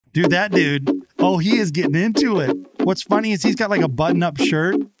Dude, that dude, oh, he is getting into it. What's funny is he's got like a button-up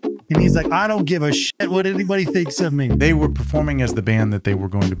shirt, and he's like, I don't give a shit what anybody thinks of me. They were performing as the band that they were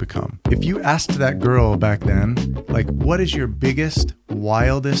going to become. If you asked that girl back then, like, what is your biggest,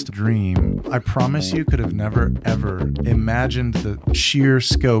 wildest dream? I promise you could have never, ever imagined the sheer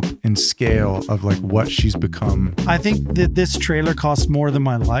scope and scale of like what she's become. I think that this trailer costs more than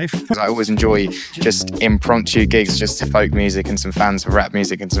my life. I always enjoy just impromptu gigs, just to folk music and some fans of rap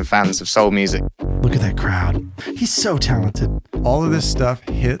music and some fans of soul music. Look at that crowd. He's so talented. All of this stuff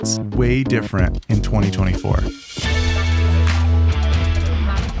hits way different in 2024.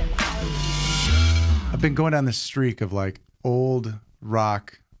 I've been going down this streak of like old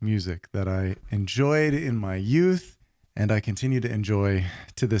rock music that I enjoyed in my youth and I continue to enjoy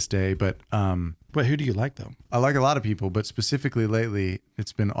to this day. But who do you like though? I like a lot of people, but specifically lately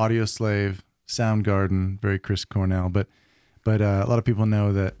it's been Audioslave, Soundgarden, very Chris Cornell. But a lot of people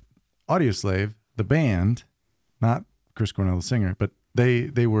know that Audioslave, the band, not Chris Cornell, the singer, but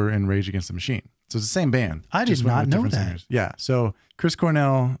they were in Rage Against the Machine. So it's the same band. I did not know that. Singers. Yeah. So Chris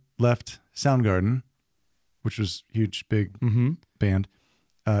Cornell left Soundgarden, which was huge, big band.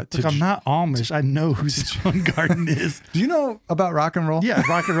 Look, I'm not Amish. I know who Soundgarden is. Do you know about rock and roll? Yeah,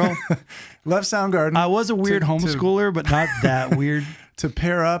 rock and roll. Left Soundgarden. I was a weird homeschooler, but not that weird. To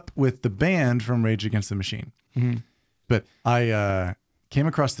pair up with the band from Rage Against the Machine. But I came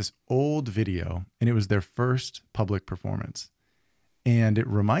across this old video, and it was their first public performance. And it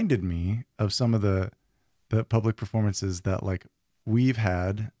reminded me of some of the public performances that like we've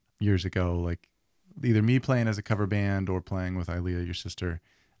had years ago, like either me playing as a cover band or playing with Ilea, your sister.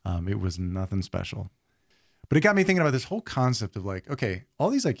 It was nothing special. But it got me thinking about this whole concept of like, okay,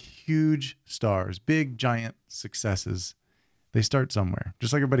 all these like huge stars, big, giant successes, they start somewhere,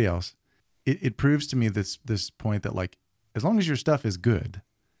 just like everybody else. It proves to me this point that like, as long as your stuff is good,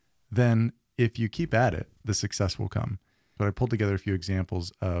 then if you keep at it, the success will come. But I pulled together a few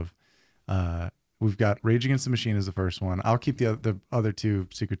examples of, we've got Rage Against the Machine as the first one. I'll keep the other two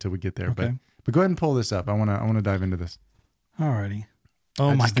secret till we get there. Okay. But go ahead and pull this up. I wanna dive into this. Alrighty.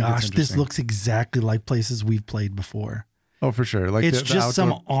 Oh my gosh, this looks exactly like places we've played before. Oh, for sure. Like it's just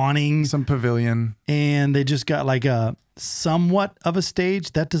some awning, some pavilion, and they just got like a somewhat of a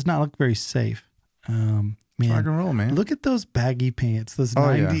stage. That does not look very safe. Man, rock and roll, man. Look at those baggy pants, those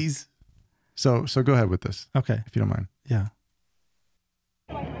 90s. Yeah. So go ahead with this. Okay. If you don't mind. Yeah.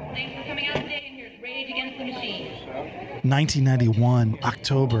 Thanks for coming out today, and here's Rage Against the Machine. 1991,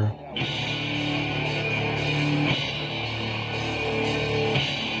 October.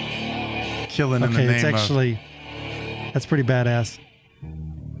 Killing in the name it's actually, that's pretty badass.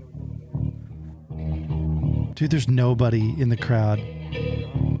 Dude, there's nobody in the crowd.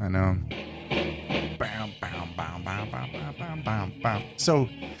 I know.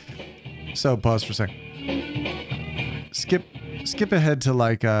 So pause for a second. Skip ahead to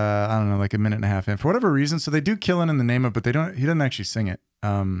like I don't know, like a minute and a half in for whatever reason. So they do "Killing in the Name of," but he doesn't actually sing it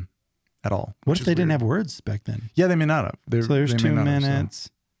at all. What if they didn't have words back then? Yeah, they may not have. So there's 2 minutes.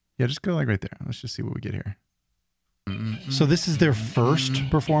 Yeah, just go like right there. Let's just see what we get here. So this is their first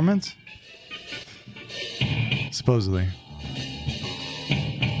performance? Supposedly.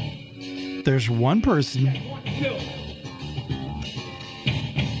 There's one person.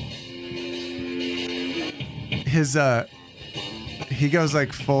 He goes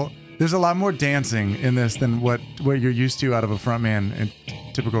like full. There's a lot more dancing in this than what you're used to out of a frontman in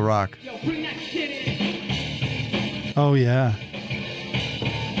typical rock. Oh yeah.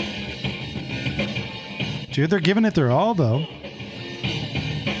 Dude, they're giving it their all though.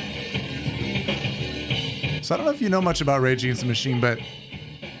 So I don't know if you know much about Rage Against the Machine, but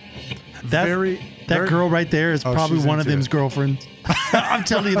that girl right there is probably one of them's girlfriends. I'm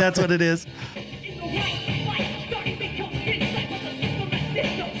telling you, that's what it is.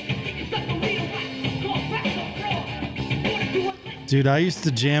 Dude, I used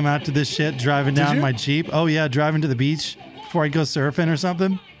to jam out to this shit driving down my Jeep. Oh yeah, driving to the beach before I go surfing or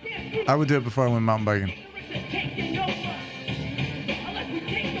something. I would do it before I went mountain biking.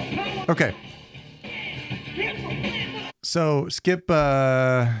 Okay. So Skip,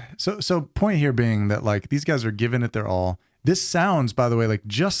 so point here being that like these guys are giving it their all. This sounds, by the way, like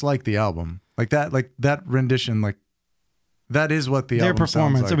just like the album, like that rendition, like that is what the their album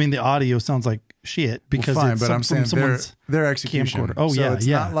performance. sounds like. I mean, the audio sounds like shit because well, fine, it's but I'm saying their execution. Camcorder. Oh so yeah, it's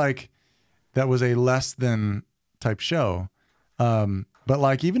not like that was a less than type show. But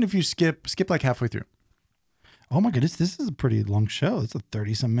like even if you skip like halfway through. Oh my goodness, this is a pretty long show. It's a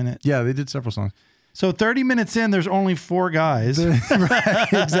 30-some minute. Yeah, they did several songs. So 30 minutes in, there's only 4 guys.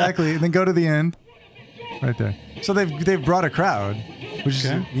 Right, exactly. And then go to the end. Right there. So they've brought a crowd. which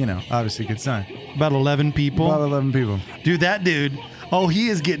Okay. is, you know, obviously a good sign. About 11 people. About 11 people. Dude, that dude. Oh, he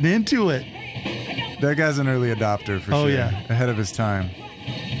is getting into it. That guy's an early adopter for Oh, sure. yeah. Ahead of his time.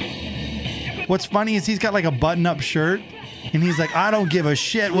 What's funny is he's got like a button-up shirt, and he's like, I don't give a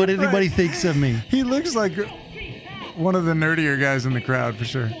shit what anybody thinks of me. He looks like one of the nerdier guys in the crowd for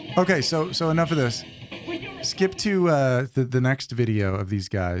sure. Okay, so enough of this. Skip to the next video of these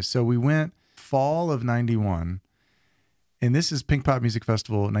guys. So we went fall of 91, and this is Pink Pop Music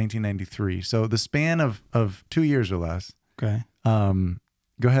Festival 1993. So the span of 2 years or less. Okay. Go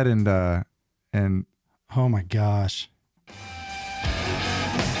ahead and Oh my gosh.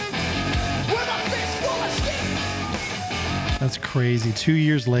 That's crazy. 2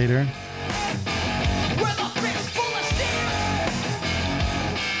 years later.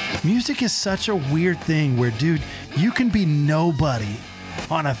 Music is such a weird thing where, dude, you can be nobody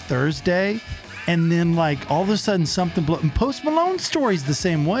on a Thursday, and then like all of a sudden something and Post Malone's story's the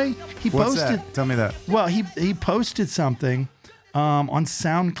same way. He what's posted that? Tell me that. Well, he posted something on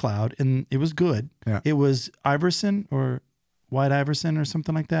SoundCloud, and it was good. Yeah. It was Iverson or White Iverson or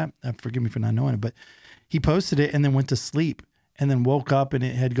something like that. Forgive me for not knowing it, but he posted it and then went to sleep and then woke up and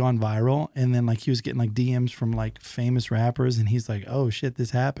it had gone viral. And then like he was getting like DMs from like famous rappers, and he's like, "Oh shit,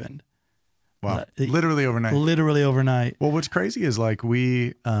 this happened." Wow. Literally overnight. Literally overnight. Well, what's crazy is like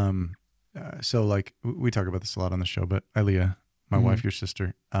we talk about this a lot on the show, but Aaliyah, my wife, your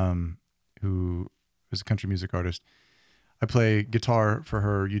sister, who is a country music artist, I play guitar for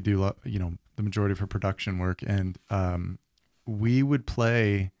her. You do, the majority of her production work. And we would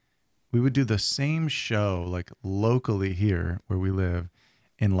do the same show like locally here where we live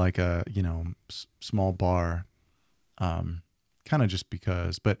in like a, small bar, kind of just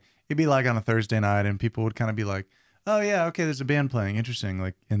because, but it'd be like on a Thursday night and people would kind of be like, oh yeah, okay, there's a band playing, interesting.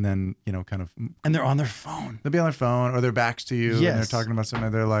 Like, and then, kind of. And they're on their phone. They'll be on their phone or their backs to you. Yes. And they're talking about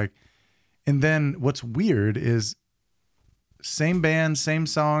something. They're like, and then what's weird is same band, same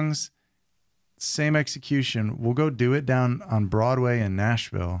songs, same execution. We'll go do it down on Broadway in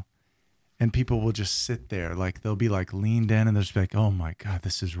Nashville, and people will just sit there. Like they'll be like leaned in and they'll just be like, oh my God,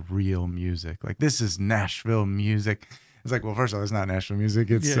 this is real music. Like this is Nashville music. It's like, well, first of all, it's not Nashville music.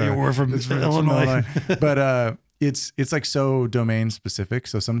 It's we're from Illinois. But it's like so domain specific.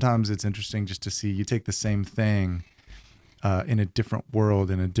 So sometimes it's interesting just to see you take the same thing in a different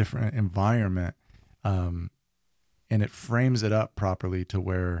world, in a different environment, and it frames it up properly to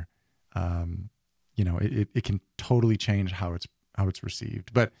where it can totally change how it's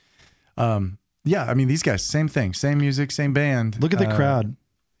received. But yeah, I mean, these guys, same thing, same music, same band. Look at the crowd.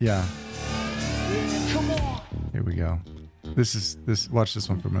 Yeah. Here we go. Watch this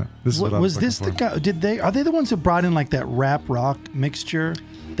one for a minute. This is what was this the guy? Are they the ones who brought in like that rap rock mixture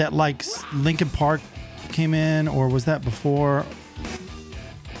that like Linkin Park came in, or was that before?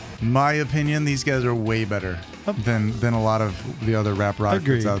 My opinion, these guys are way better than a lot of the other rap rock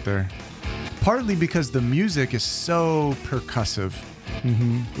that's out there. Partly because the music is so percussive.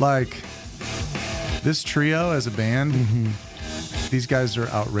 Like this trio as a band, these guys are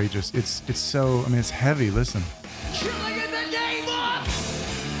outrageous. It's so, I mean, it's heavy. Listen.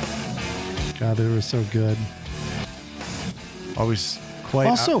 God, they were so good. Always quite.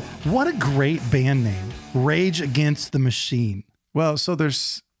 Also, what a great band name, Rage Against the Machine. Well, so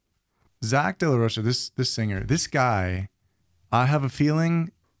there's Zach De La Rocha, this singer, this guy. I have a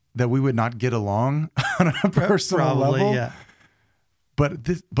feeling that we would not get along on a personal level. Yeah.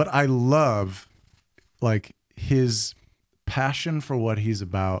 But I love like his passion for what he's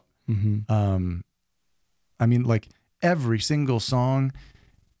about. I mean, like every single song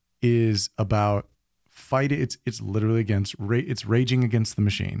is about fighting. It's literally it's raging against the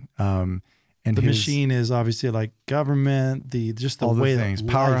machine. And the machine is obviously like government, all way the things,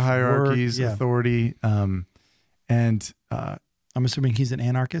 that power life hierarchies, works. authority. And I'm assuming he's an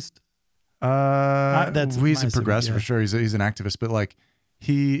anarchist. he's a progressive for sure. He's an activist, but like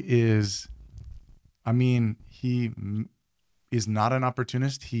he is. I mean, he is not an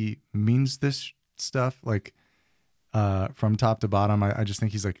opportunist. He means this stuff like from top to bottom. I just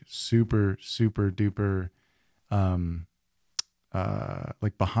think he's like super, super duper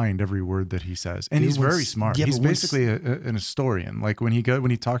like behind every word that he says. And he's very smart. He's basically an historian. Like when he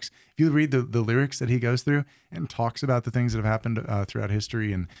talks, if you read the lyrics that he goes through and talks about the things that have happened throughout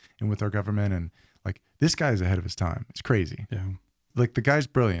history and with our government, and like this guy is ahead of his time. It's crazy. Yeah. Like the guy's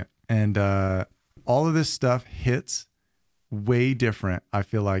brilliant. And all of this stuff hits way different, I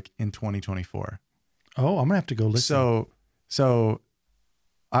feel like, in 2024. Oh, I'm gonna have to go listen. So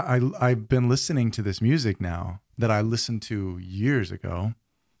I've been listening to this music now that I listened to years ago.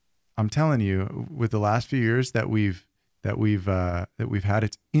 I'm telling you, with the last few years that we've that we've had.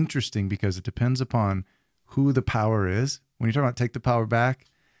 It's interesting because it depends upon who the power is. When you're talking about take the power back,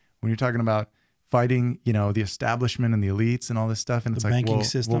 when you're talking about fighting, you know, the establishment and the elites and all this stuff, and it's like,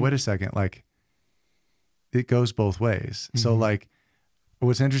 well, wait a second, like it goes both ways. So like,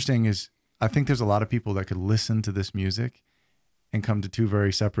 what's interesting is I think there's a lot of people that could listen to this music and come to two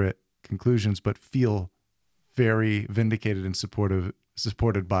very separate conclusions, but feel very vindicated and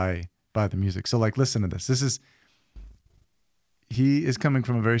supported by the music. So like, listen to this. He is coming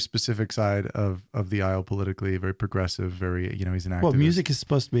from a very specific side of the aisle politically, very progressive, very, you know, he's an activist. Well, music is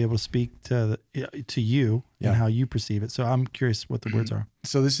supposed to be able to speak to you and how you perceive it. So I'm curious what the words are.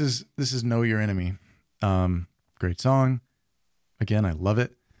 So this is Know Your Enemy. Great song. Again, I love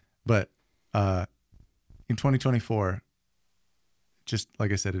it. But in 2024, just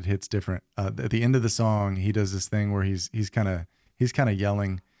like I said, it hits different. At the end of the song, he does this thing where he's kind of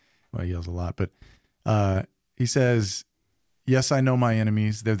yelling. Well, he yells a lot, but he says, "Yes, I know my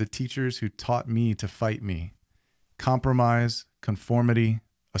enemies. They're the teachers who taught me to fight me. Compromise, conformity,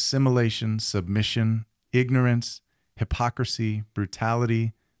 assimilation, submission, ignorance, hypocrisy,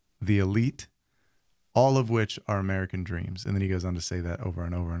 brutality, the elite, all of which are American dreams." And then he goes on to say that over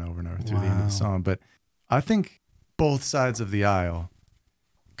and over and over and over through the end of the song. But I think both sides of the aisle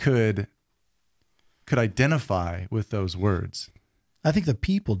could identify with those words. I think the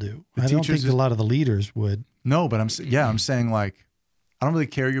people do. I don't think a lot of the leaders would. No, but I'm saying, like, I don't really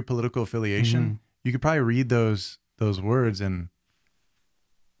care your political affiliation. You could probably read those words and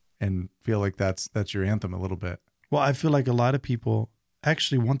feel like that's your anthem a little bit. Well, I feel like a lot of people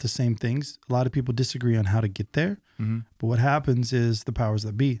actually want the same things. A lot of people disagree on how to get there. But what happens is the powers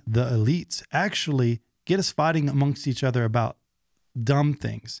that be, the elites, actually get us fighting amongst each other about dumb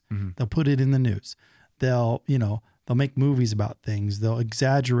things. They'll put it in the news. They'll make movies about things. They'll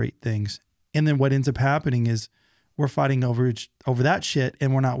exaggerate things. And then what ends up happening is we're fighting over that shit,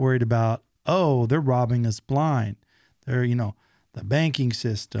 and we're not worried about, oh, they're robbing us blind. They're, the banking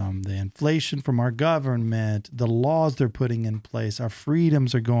system, the inflation from our government, the laws they're putting in place, our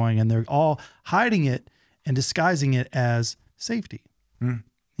freedoms are going, and they're all hiding it and disguising it as safety.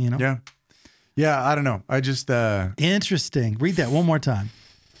 Yeah. Yeah, I don't know. I just... Interesting. Read that one more time.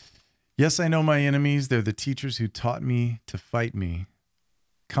 "Yes, I know my enemies. They're the teachers who taught me to fight me.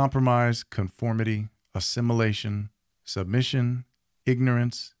 Compromise, conformity, assimilation, submission,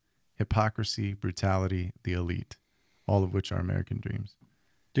 ignorance, hypocrisy, brutality, the elite, all of which are American dreams."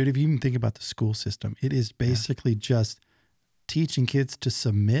 Dude, if you even think about the school system, it is basically just teaching kids to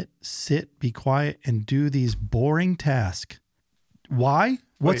submit, sit, be quiet, and do these boring tasks. Why?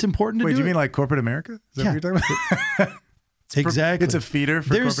 What's important to do? Wait, do you mean like corporate America? Is that what you're talking about? Exactly. It's a feeder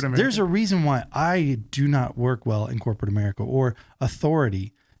for corporate America. There's a reason why I do not work well in corporate America, or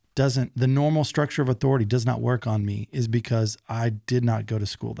authority doesn't, the normal structure of authority does not work on me, is because I did not go to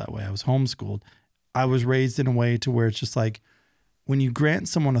school that way. I was homeschooled. I was raised in a way to where it's just like, when you grant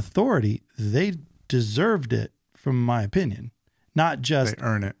someone authority, they deserved it, from my opinion. Not just they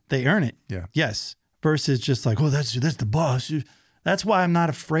earn it. They earn it. Yeah. Yes. Versus just like, oh, that's the boss. That's why I'm not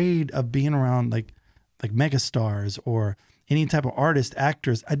afraid of being around like megastars or any type of artist,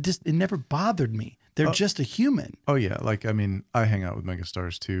 actors. It never bothered me. They're just a human. Oh yeah. Like, I mean, I hang out with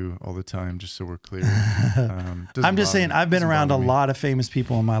megastars too all the time, just so we're clear. I'm just saying, I've been around a lot of famous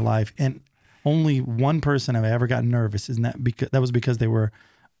people in my life, and only one person I've ever gotten nervous, and that was because they were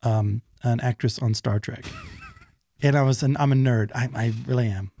an actress on Star Trek. And I'm a nerd. I really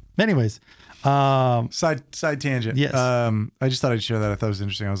am. Anyways, side tangent. Yes. I just thought I'd share that. I thought it was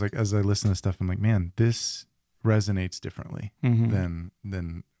interesting. I was like, as I listen to stuff, I'm like, man, this resonates differently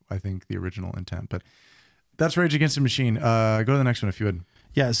than I think the original intent. But that's Rage Against the Machine. Go to the next one if you would.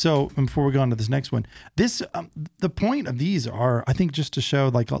 Yeah. So before we go on to this next one, the point of these are, I think, just to show,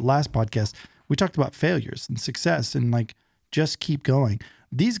 like last podcast, we talked about failures and success and like just keep going.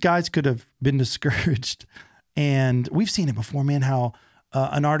 These guys could have been discouraged, and we've seen it before, man. How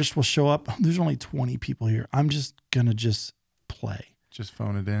an artist will show up. There's only 20 people here. I'm just gonna play. Just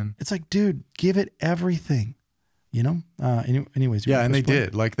phone it in. It's like, dude, give it everything. Anyways. Yeah, and they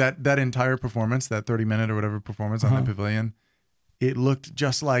did. Like that entire performance, that 30-minute or whatever performance on the pavilion, it looked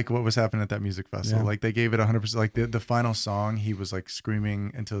just like what was happening at that music festival. Yeah. Like they gave it 100%. Like the final song, he was like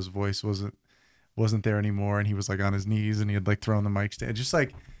screaming until his voice wasn't there anymore, and he was like on his knees, and he had like thrown the mic stand. Just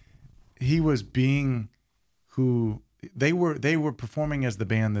like he was being who they were performing as the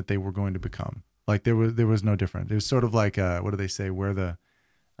band that they were going to become. Like there was no different. It was sort of like what do they say? Wear the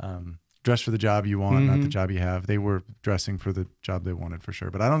dress for the job you want, not the job you have. They were dressing for the job they wanted for sure.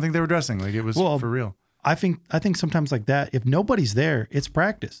 But I don't think they were dressing like it was for real. I think sometimes like that, if nobody's there, it's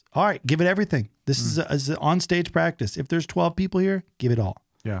practice. All right, give it everything. This is an on-stage practice. If there's 12 people here, give it all.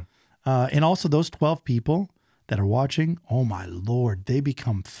 Yeah. And also those 12 people that are watching, oh my Lord, they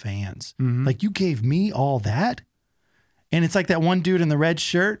become fans. Like, you gave me all that. And it's like that one dude in the red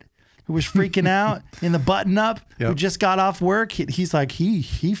shirt who was freaking out in the button up, who just got off work. He's like, he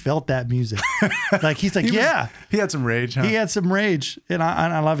felt that music. Like, he's like, he had some rage, huh? He had some rage. And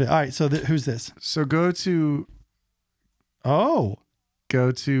I love it. All right. So who's this? So go to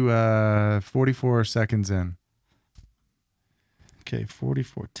 44 seconds in. Okay.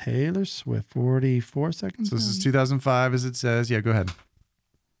 44. Taylor Swift, 44 seconds. So this is 2005, as it says. Yeah, go ahead.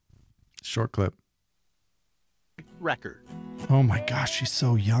 Short clip. Record. Oh my gosh, she's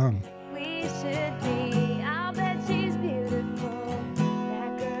so young. We should be. I'll bet she's beautiful.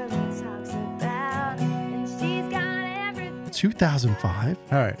 That girl that talks about, and she's got everything. 2005.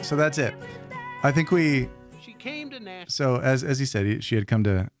 All right, so that's it. I think She came to Nashville. So as he said, she had come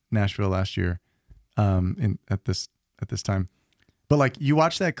to Nashville last year, at this time. But like, you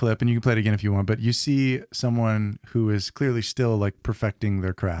watch that clip, and you can play it again if you want. But you see someone who is clearly still like perfecting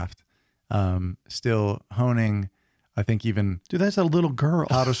their craft, still honing. I think even Dude, that's a little girl.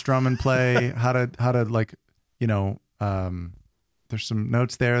 how to strum and play, how to like, you know, there's some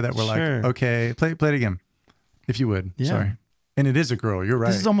notes there that were like, okay, play it again, if you would. Yeah. Sorry. And it is a girl. You're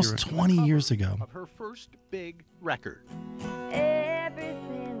right. This is almost You're 20 years ago. Of her first big record.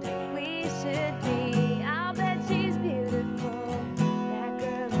 Everything that we should be. I'll bet she's beautiful. That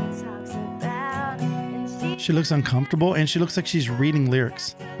girl that talks about, and She looks uncomfortable, and she looks like she's reading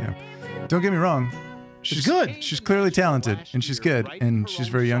lyrics. Yeah. Don't get me wrong. She's good. She's clearly talented, and she's good, and she's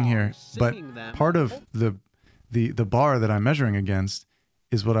very young here. But part of the bar that I'm measuring against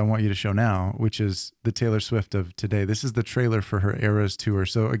is what I want you to show now, which is the Taylor Swift of today. This is the trailer for her Eras tour.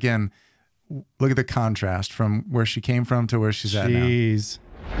 So again, look at the contrast from where she came from to where she's at now. Jeez.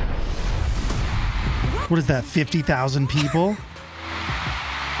 What is that, 50,000 people?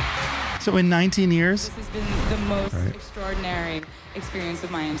 So in 19 years? This has been the most extraordinary experience of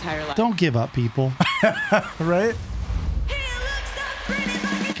my entire life. Don't give up, people. Right?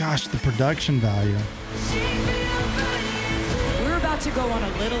 Gosh, the production value. We're about to go on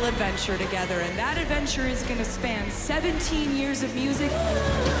a little adventure together, and that adventure is going to span 17 years of music.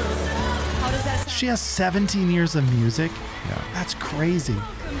 How does that sound? She has 17 years of music? Yeah. That's crazy.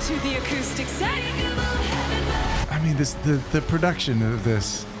 Welcome to the acoustic set. I mean, the production of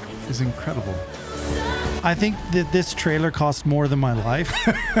this is incredible. I think that this trailer cost more than my life.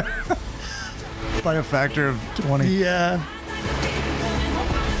 By a factor of 20. Yeah.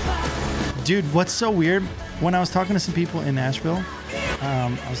 Dude, what's so weird? When I was talking to some people in Nashville,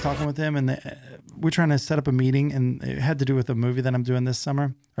 I was talking with them, and we're trying to set up a meeting, and it had to do with a movie that I'm doing this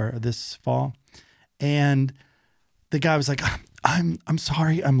summer or this fall. And the guy was like, I'm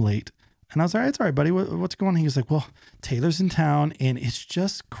sorry, I'm late. And I was like, it's all right, buddy. What's going on? He was like, well, Taylor's in town, and it's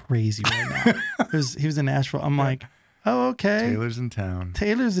just crazy right now. He was in Nashville. I'm like, oh, okay. Taylor's in town.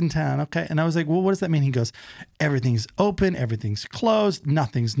 Taylor's in town. Okay. And I was like, well, what does that mean? He goes, everything's open. Everything's closed.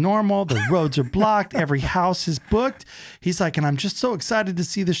 Nothing's normal. The roads are blocked. Every house is booked. He's like, and I'm just so excited to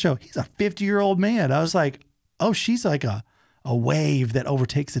see the show. He's a 50-year-old man. I was like, oh, she's like a wave that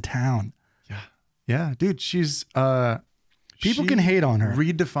overtakes a town. Yeah. Yeah, dude, she's People she can hate on her.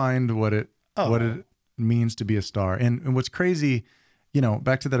 Redefined what it means to be a star. And what's crazy, you know,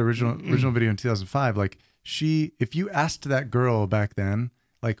 back to that original video in 2005, like if you asked that girl back then,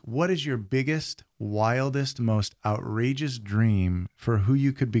 like, what is your biggest, wildest, most outrageous dream for who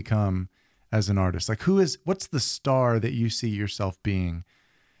you could become as an artist? Like, what's the star that you see yourself being?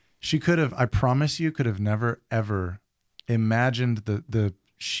 She could have, I promise you, could have never, ever imagined the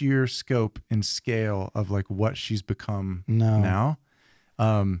sheer scope and scale of like what she's become now.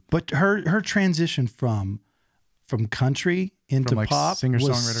 But her transition from country into like pop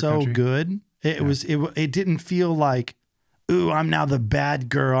was so country. good. It didn't feel like, ooh, I'm now the bad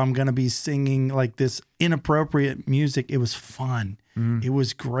girl. I'm gonna be singing like this inappropriate music. It was fun. It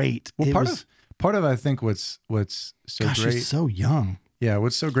was great. Well, part of I think what's so gosh, great. she's so young. Yeah,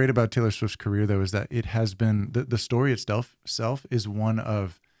 what's so great about Taylor Swift's career, though, is that it has been the story itself is one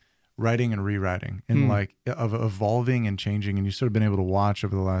of writing and rewriting and like of evolving and changing. And you've sort of been able to watch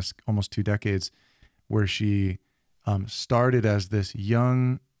over the last almost 2 decades where she started as this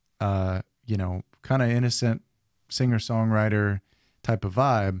young, you know, kind of innocent singer-songwriter type of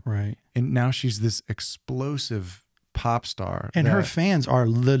vibe. Right. And now she's this explosive pop star. And her fans are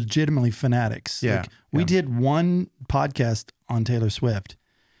legitimately fanatics. Yeah. Like, we did one podcast on Taylor Swift,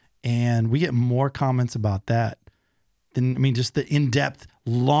 and we get more comments about that than, I mean, just the in-depth,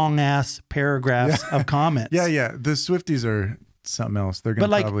 long ass paragraphs of comments. Yeah, yeah. The Swifties are something else. They're gonna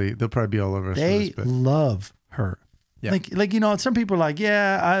they'll probably be all over us. They for this, love her. Yeah. Like, you know, some people are like,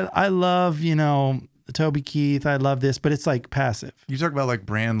 yeah, I love, you know, Toby Keith. I love this, but it's like passive. You talk about like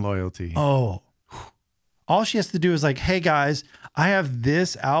brand loyalty. Oh, all she has to do is like, hey guys, I have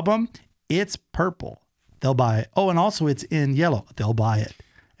this album. It's purple. They'll buy it. Oh, and also it's in yellow. They'll buy it.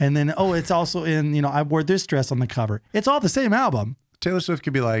 And then, oh, it's also in, you know, I wore this dress on the cover. It's all the same album. Taylor Swift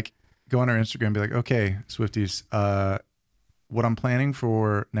could be like, go on our Instagram and be like, okay, Swifties, what I'm planning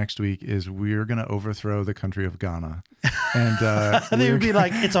for next week is we're going to overthrow the country of Ghana. And they would be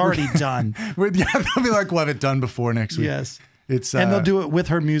like, it's already done. Yeah, they'll be like, we'll have it done before next week. Yes. It's and they'll do it with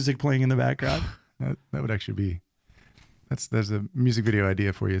her music playing in the background. That would actually be, there's a music video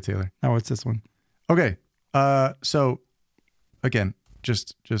idea for you, Taylor. Oh, what's this one? Okay. So again,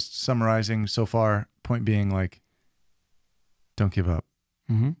 just summarizing so far, point being like, don't give up.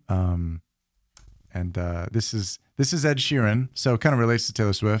 Mm-hmm. And this is Ed Sheeran, so it kind of relates to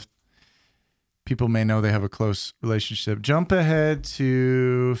Taylor Swift. People may know they have a close relationship. Jump ahead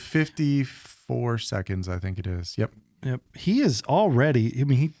to 54 seconds, I think it is. Yep. He is already. I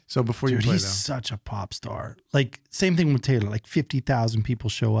mean, so before you play, he's such a pop star. Like same thing with Taylor. Like 50,000 people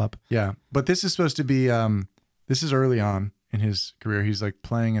show up. Yeah, but this is supposed to be. This is early on in his career. He's like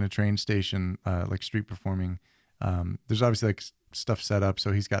playing in a train station, like street performing. There's obviously like stuff set up,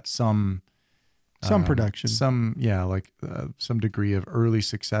 so he's got some production, some degree of early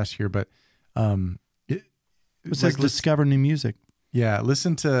success here. But it says like, discover new music. Yeah,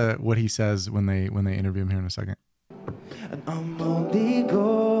 listen to what he says when they interview him here in a second. He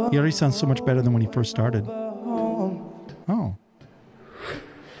already sounds so much better than when he first started. Oh.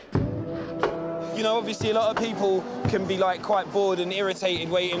 You know, obviously a lot of people can be like quite bored and irritated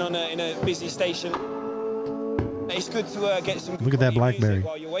waiting in a busy station. It's good to get some. Look at that BlackBerry.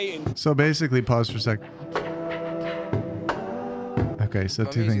 While you're waiting. So basically, pause for a sec. Okay, so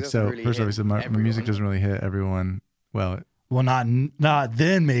two things. So really first off, my music doesn't really hit everyone. Well, not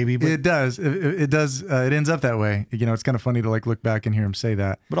then maybe, but it does. It does. It ends up that way. You know, it's kind of funny to like look back and hear him say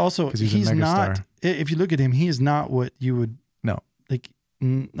that. But also, he's not. If you look at him, he is not what you would. No. Like,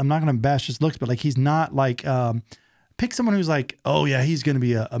 I'm not going to bash his looks, but like he's not like. Pick someone who's like, oh yeah, he's going to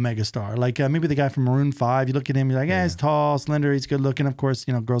be a mega star. Like maybe the guy from Maroon 5. You look at him, you're like, yeah, he's tall, slender, he's good looking. Of course,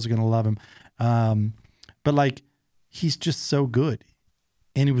 you know, girls are going to love him. But like, he's just so good.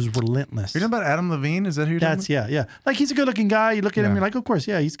 And he was relentless. You're talking about Adam Levine? Is that who you're talking about? Yeah. Like he's a good looking guy. You look at him, you're like, of course,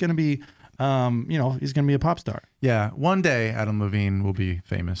 yeah, he's going to be, you know, he's going to be a pop star. Yeah. One day Adam Levine will be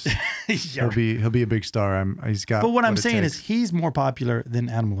famous. He'll be a big star. He's got. But what I'm saying is he's more popular than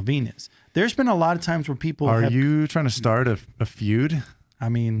Adam Levine is. There's been a lot of times where people are you trying to start a feud? I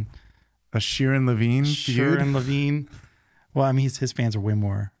mean, a Sheeran Levine feud? Sheeran Levine. Well, I mean, his fans are way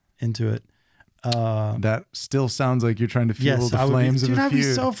more into it. That still sounds like you're trying to fuel the flames of a feud. I'd be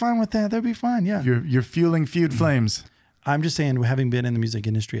so fine with that. That'd be fine. Yeah. You're fueling feud flames. I'm just saying, having been in the music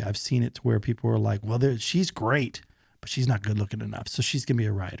industry, I've seen it to where people are like, well, she's great, but she's not good looking enough. So she's going to be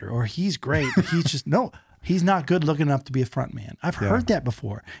a writer. Or he's great, but he's just, no, he's not good looking enough to be a front man. I've heard that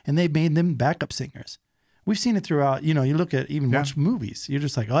before. And they've made them backup singers. We've seen it throughout, you know, you look at even watch movies. You're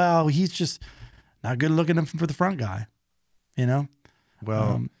just like, oh, he's just not good looking enough for the front guy, you know?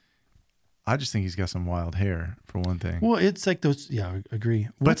 Well, I just think he's got some wild hair, for one thing. Well, it's like those, yeah, I agree.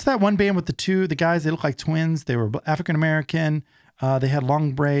 What's that one band with the guys, they look like twins. They were African-American. They had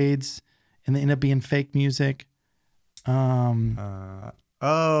long braids, and they ended up being fake music. Yeah,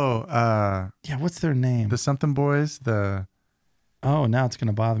 what's their name? The Something Boys? Oh, now it's going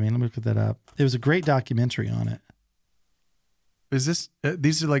to bother me. Let me look that up. There was a great documentary on it. Is this,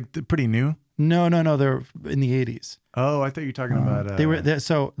 these are like pretty new? No, they're in the 80s. Oh, I thought you were talking about. They were there.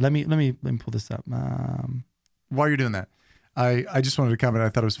 So let me pull this up. While you're doing that, I just wanted to comment. I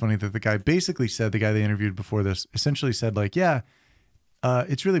thought it was funny that the guy basically said, the guy they interviewed before this essentially said like, yeah,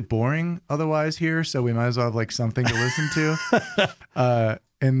 it's really boring otherwise here, so we might as well have like something to listen to.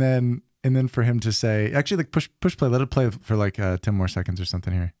 And then for him to say, actually, like push play, let it play for like 10 more seconds or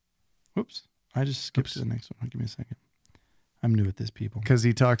something here. Whoops, I just skipped to the next one. Give me a second. I'm new at this, people. Because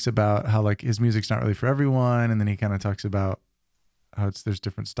he talks about how like his music's not really for everyone, and then he kind of talks about how there's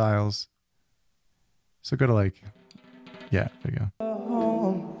different styles. So go to like, yeah, there you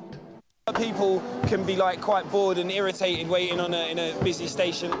go. People can be like quite bored and irritated waiting in a busy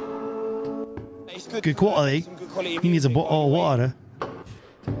station. It's good quality. He needs a bottle of water.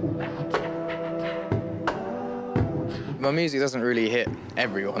 My music doesn't really hit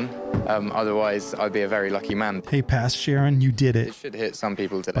everyone. Otherwise, I'd be a very lucky man. Hey, past Sharon, you did It it. should hit some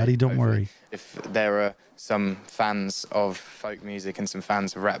people today. Buddy, don't hopefully. worry. If there are some fans of folk music and some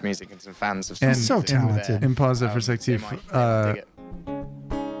fans of rap music and some fans of And so music over talented. there, And pause that for a sec, they Steve. might dig it.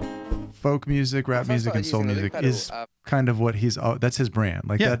 Folk music, rap When I music, and started soul using the music pedal, is kind of what he's. That's his brand.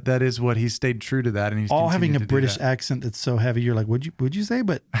 Like Yeah. that is what he's stayed true to that, and he's All having continued a to do British that. accent that's so heavy. You're like, would you say?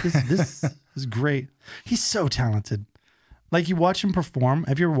 But this is great. He's so talented. Like you watch him perform.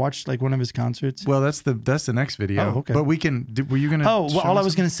 Have you ever watched like one of his concerts? Well, that's the next video. Oh, okay. But we can. Were you gonna? Oh, well, all I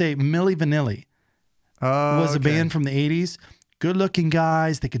was going to say, Milli Vanilli was a band from the 80s. Good looking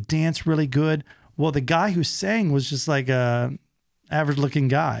guys. They could dance really good. Well, the guy who sang was just like a average looking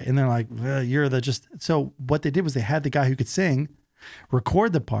guy. And they're like, well, you're the just. So what they did was they had the guy who could sing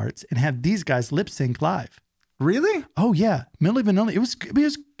record the parts and have these guys lip sync live. Really? Oh, yeah. Milli Vanilli. It was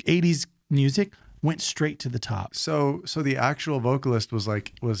 80s music, went straight to the top. So the actual vocalist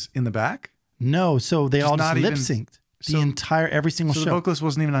was in the back. No, so they all just not lip even- synced the so- entire, every single So show. the vocalist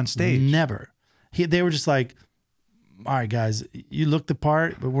wasn't even on stage. Never. They were just like, all right, guys, you look the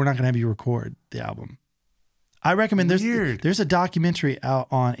part, but we're not going to have you record the album. I recommend Weird. there's a documentary out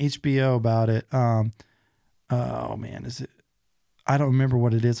on HBO about it. Oh man, is it? I don't remember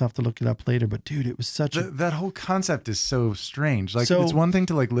what it is. I'll have to look it up later. But dude, it was such a That whole concept is so strange. Like So- it's one thing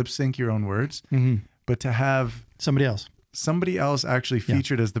to like lip sync your own words, but to have somebody else. somebody else actually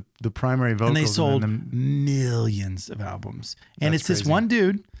featured as the primary vocals, And they sold then millions of albums. And That's it's this crazy. one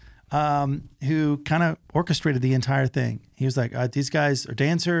dude who kind of orchestrated the entire thing. He was like, these guys are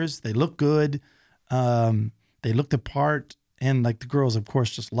dancers. They look good. They looked the part. And like the girls, of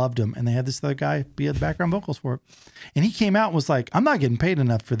course, just loved him. And they had this other guy be the background vocals for it. And he came out and was like, I'm not getting paid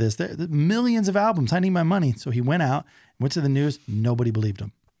enough for this. There millions of albums. I need my money. So he went out, went to the news. Nobody believed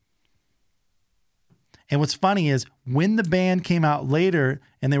him. And what's funny is when the band came out later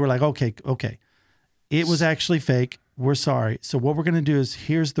and they were like, okay, it was actually fake. We're sorry. So what we're going to do is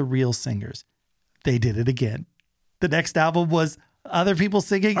here's the real singers. They did it again. The next album was other people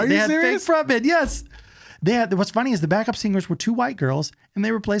singing. Are They you had serious? fake frontmen. Yes. They had, what's funny is the backup singers were 2 white girls and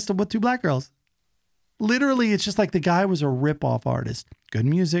they replaced them with 2 black girls. Literally, it's just like the guy was a rip-off artist. Good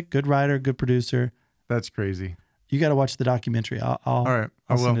music, good writer, good producer. that's crazy. You got to watch the documentary. All right,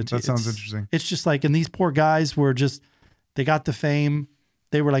 I will. send it to That you. sounds It's- interesting. It's just like, and these poor guys were just, they got the fame.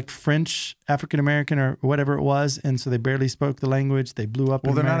 They were like French, African-American or whatever it was. And so they barely spoke the language. They blew up.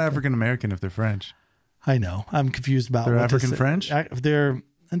 Well, in they're not America. African American if they're French. I know. I'm confused about They're what to African say. French? They're,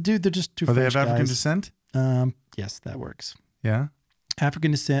 dude, they're just 2 Or they French have African guys. descent. Yes, that works. Yeah.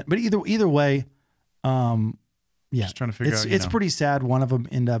 African descent. But either way, yeah. Just trying to figure out. It's pretty sad. One of them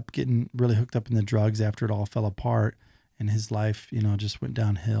ended up getting really hooked up in the drugs after it all fell apart, and his life, just went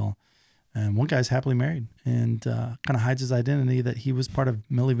downhill. And one guy's happily married and kind of hides his identity that he was part of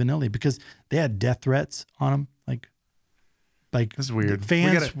Milli Vanilli because they had death threats on him. Like This is weird.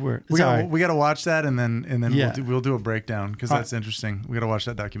 Fans were. We it's all gotta, right. we gotta watch that and then Yeah. we'll do a breakdown because that's interesting. We gotta watch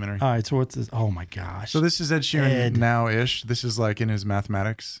that documentary. All right. So what's this? Oh my gosh. So this is Ed Sheeran Ed. now-ish. This is like in his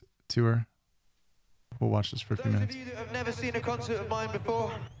mathematics tour. We'll watch this for a few minutes. you that have never seen a concert of mine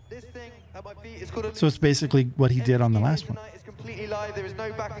before, this thing at my feet is called a... So it's basically what he did on the last one. It's completely live. There is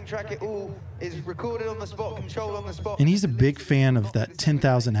no backing track. It all is recorded on the spot, controlled on the spot. And he's a big fan of that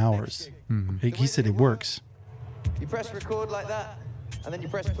 10,000 hours. He said it works. You press record like that, and then you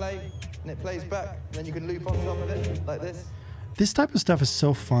press play, and it plays back. And then you can loop on top of it like this. This type of stuff is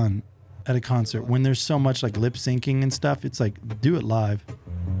so fun at a concert when there's so much like lip syncing and stuff. It's like, do it live.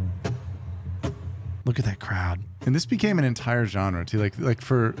 Look at that crowd. And this became an entire genre too. Like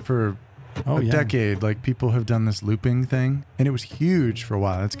for a yeah. decade, like people have done this looping thing, and it was huge for a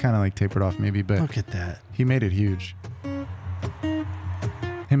while. It's kind of like tapered off maybe, but Look at that. he made it huge.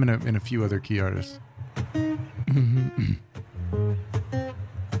 Him and a few other key artists.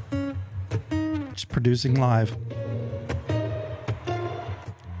 Just producing live.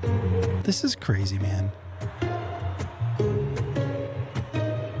 This is crazy, man.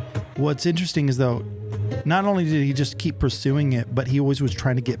 What's interesting is though, not only did he just keep pursuing it, but he always was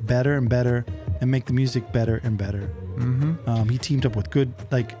trying to get better and better and make the music better and better. He teamed up with good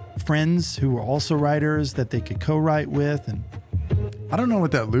friends who were also writers that they could co-write with, and I don't know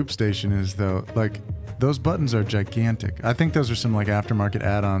what that loop station is though. Like those buttons are gigantic. I think those are some like aftermarket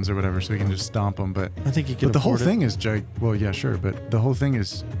add-ons or whatever, so we can just stomp them. But I think he could. But the whole afford it. thing is well, yeah, sure. But the whole thing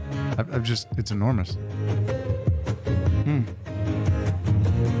is, it's enormous.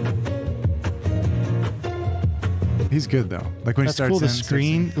 He's good though. Like when That's he starts cool. The in,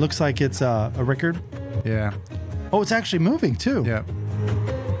 screen looks like it's a record. Yeah. Oh, it's actually moving too. Yeah.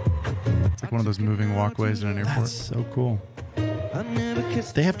 It's like one of those moving walkways in an airport. That's so cool.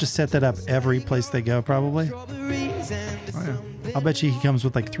 They have to set that up every place they go, probably. Oh, yeah. I'll bet you he comes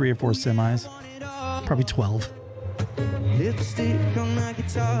with like 3 or 4 semis. Probably 12.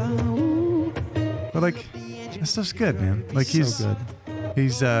 But like, this stuff's good, man. Like he's so good.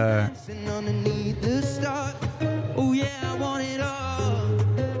 He's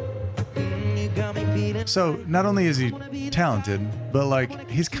so not only is he talented, but like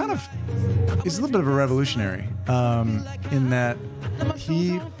he's a little bit of a revolutionary in that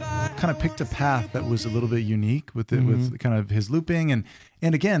he kind of picked a path that was a little bit unique with with kind of his looping and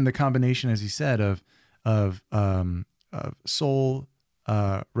again the combination, as he said, of soul,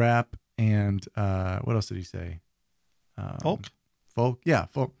 rap, and what else did he say? Folk, yeah,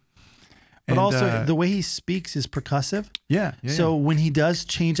 folk. But also the way he speaks is percussive. Yeah. So when he does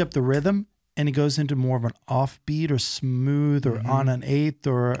change up the rhythm and he goes into more of an offbeat or smooth or on an eighth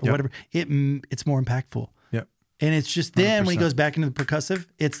or whatever, it's more impactful. Yep. And it's just then 100%. when he goes back into the percussive,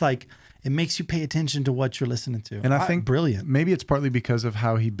 it's like it makes you pay attention to what you're listening to. And I think brilliant. Maybe it's partly because of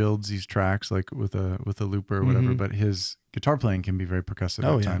how he builds these tracks, like with a looper or whatever. But his guitar playing can be very percussive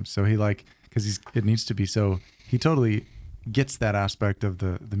at times. So he because it needs to be. So he totally gets that aspect of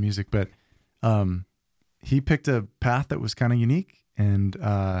the music. But he picked a path that was kind of unique and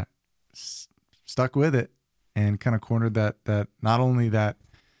stuck with it and kind of cornered that not only that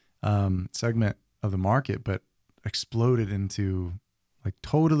segment of the market, but exploded into like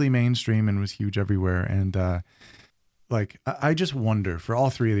totally mainstream and was huge everywhere. And like I just wonder for all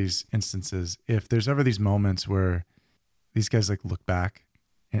 3 of these instances if there's ever these moments where these guys like look back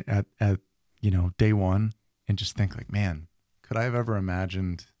at day one and just think like, man, could I have ever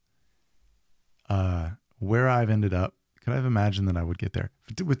imagined where I've ended up? Could I have imagined that I would get there?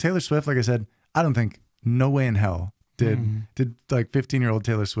 With Taylor Swift, like I said, I don't think, no way in hell did like 15-year-old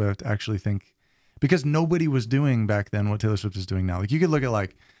Taylor Swift actually think, because nobody was doing back then what Taylor Swift is doing now. Like you could look at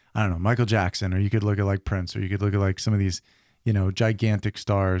like, I don't know, Michael Jackson, or you could look at like Prince, or you could look at like some of these, gigantic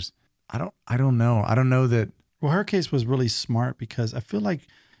stars. I don't know. I don't know that. Well, her case was really smart because I feel like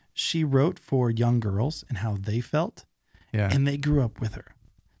she wrote for young girls and how they felt. Yeah. And they grew up with her.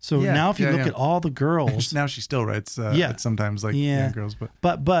 So now if you look at all the girls. Now she still writes sometimes like young girls.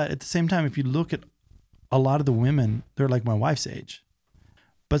 But at the same time, if you look at a lot of the women, they're like my wife's age.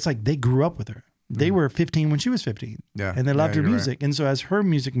 But it's like they grew up with her. They were 15 when she was 15. Yeah. And they loved her you're music. right. And so as her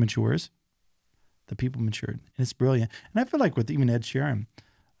music matures, the people matured. And it's brilliant. And I feel like with even Ed Sheeran,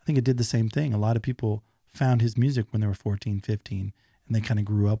 I think it did the same thing. A lot of people found his music when they were 14, 15, and they kind of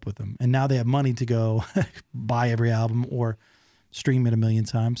grew up with him. And now they have money to go buy every album or stream it 1 million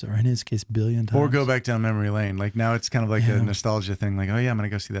times, or in his case, 1 billion times. Or go back down memory lane. Like now it's kind of like a nostalgia thing. Like, oh yeah, I'm going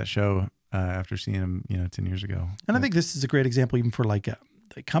to go see that show after seeing him, 10 years ago. And I think this is a great example even for like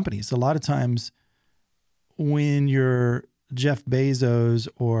companies. A lot of times when you're Jeff Bezos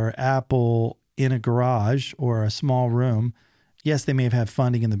or Apple in a garage or a small room, yes, they may have had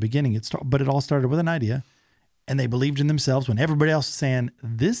funding in the beginning, but it all started with an idea, and they believed in themselves when everybody else was saying,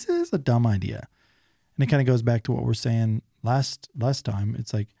 this is a dumb idea. And it kind of goes back to what we're saying last time.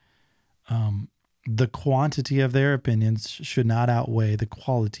 It's like the quantity of their opinions should not outweigh the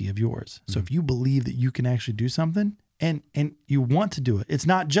quality of yours. So if you believe that you can actually do something and you want to do it, it's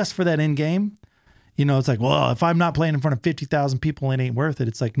not just for that end game. It's like, well, if I'm not playing in front of 50,000 people, it ain't worth it.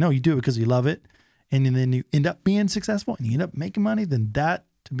 It's like, no, you do it because you love it. And then you end up being successful and you end up making money. Then that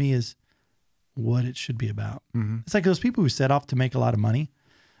to me is what it should be about. It's like those people who set off to make a lot of money.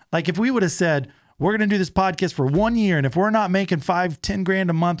 Like if we would have said, we're going to do this podcast for 1 year, and if we're not making 5-10 grand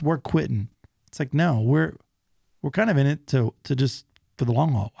a month, we're quitting. It's like, no, we're kind of in it to just for the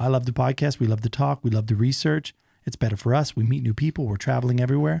long haul. I love the podcast. We love to talk. We love the research. It's better for us. We meet new people. We're traveling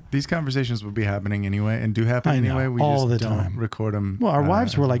everywhere. These conversations will be happening anyway and do happen anyway. We all just the don't time. record them. Well, our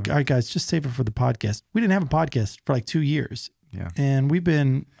wives were like, all right, guys, just save it for the podcast. We didn't have a podcast for like 2 years. Yeah. And we've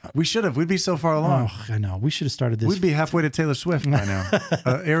been. We should have. We'd be so far along. Oh, I know. We should have started this. We'd be halfway to Taylor Swift by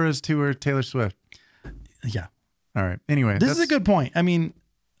now. Eras Tour, Taylor Swift. Yeah. All right. Anyway. This is a good point. I mean,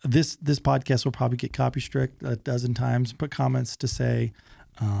 this podcast will probably get copy struck 12 times, put comments to say,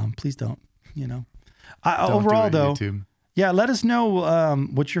 please don't, Don't overall do it, though. YouTube. Yeah, let us know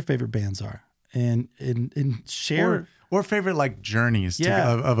what your favorite bands are, and share or favorite like journeys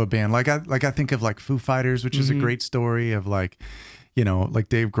of a band. Like I think of like Foo Fighters, which is a great story of like, like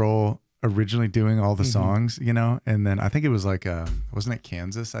Dave Grohl originally doing all the songs, and then I think it was like wasn't it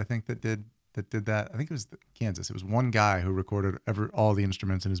Kansas? I think that did that. I think it was Kansas. It was one guy who recorded all the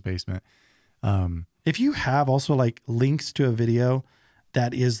instruments in his basement. If you have also like links to a video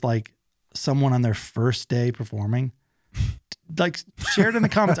that is like someone on their first day performing, like share it in the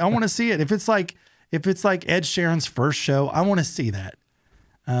comments. I want to see it. If it's like If it's like Ed Sheeran's first show, I want to see that.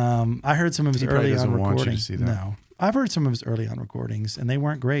 I heard some of his He probably early on doesn't want you to recordings. see that. No, I've heard some of his early on recordings, and they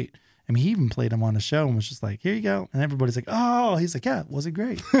weren't great. I mean, he even played them on a show and was just like, "Here you go," and everybody's like, "Oh," he's like, "Yeah, it wasn't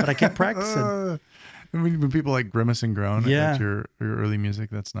great," but I kept practicing. When people like grimace and groan Yeah. at your early music,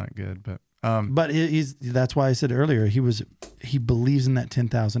 that's not good. But That's why I said earlier he believes in that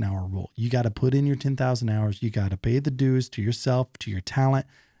 10,000 hour rule. You got to put in your 10,000 hours. You got to pay the dues to yourself, to your talent,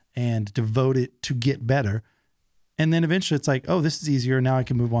 and devote it to get better. And then eventually it's like, oh, this is easier. Now I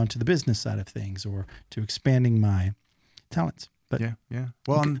can move on to the business side of things or to expanding my talents. But yeah.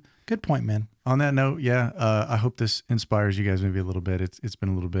 Well, good point, man. on that note, I hope this inspires you guys maybe a little bit. It's been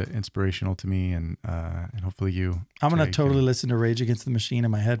a little bit inspirational to me, and hopefully you. I'm going to Jay, totally can- listen to Rage Against the Machine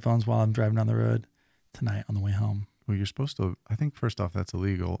in my headphones while I'm driving down the road tonight on the way home. Well, you're supposed to. I think first off, that's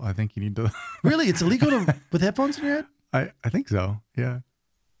illegal. I think you need to. Really? It's illegal with headphones in your head? I think so. Yeah.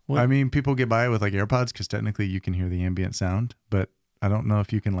 What? I mean, people get by with like AirPods because technically you can hear the ambient sound, but I don't know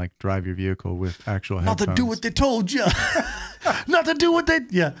if you can like drive your vehicle with actual Not headphones. to do what they told you. Not to do what they.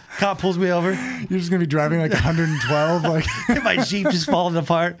 Yeah. Cop pulls me over. You're just gonna be driving like 112, like My Jeep just falling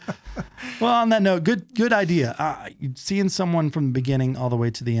apart. Well, on that note, good idea. Seeing someone from the beginning all the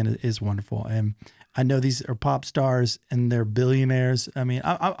way to the end is wonderful. And I know these are pop stars and they're billionaires. I mean,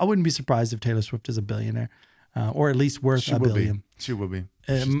 I wouldn't be surprised if Taylor Swift is a billionaire, or at least worth she a will billion. be. She will be.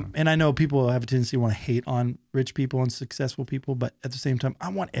 And I know people have a tendency to want to hate on rich people and successful people, but at the same time, I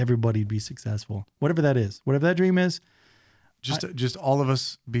want everybody to be successful, whatever that is, whatever that dream is. Just all of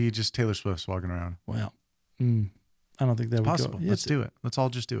us be just Taylor Swifts walking around. Well, I don't think that would Possible. go. Let's do it. Let's all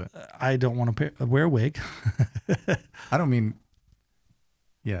just do it. I don't want to wear a wig. I don't mean.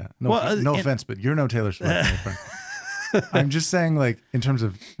 Yeah. No. Well, no offense, but you're no Taylor Swift. my friend. I'm just saying, like in terms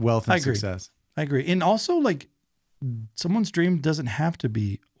of wealth and I agree. success. I agree. And also, like, someone's dream doesn't have to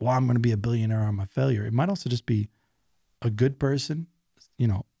be, well, I'm going to be a billionaire or I'm a failure. It might also just be a good person,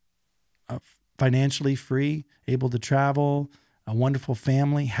 financially free, able to travel, a wonderful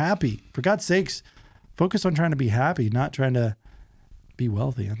family, happy. For God's sakes, focus on trying to be happy, not trying to be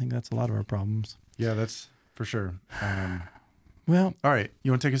wealthy. I think that's a lot of our problems. Yeah, that's for sure. Well, All right.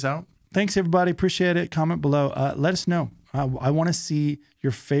 You want to take us out? thanks, everybody. Appreciate it. Comment below. Let us know. I want to see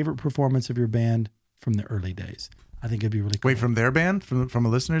your favorite performance of your band from the early days. I think it'd be really cool. Wait, from their band? From a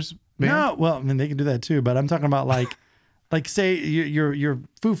listener's band? No, well, I mean, they can do that too, but I'm talking about like say your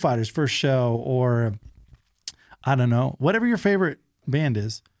Foo Fighters first show, or I don't know, whatever your favorite band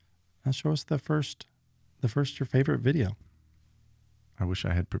is. Show us the first your favorite video. I wish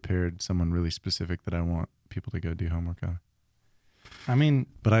I had prepared someone really specific that I want people to go do homework on. I mean,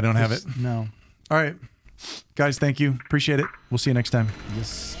 But I don't have it. No. All right. Guys, thank you. Appreciate it. We'll see you next time.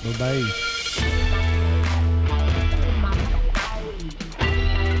 Yes. Bye bye.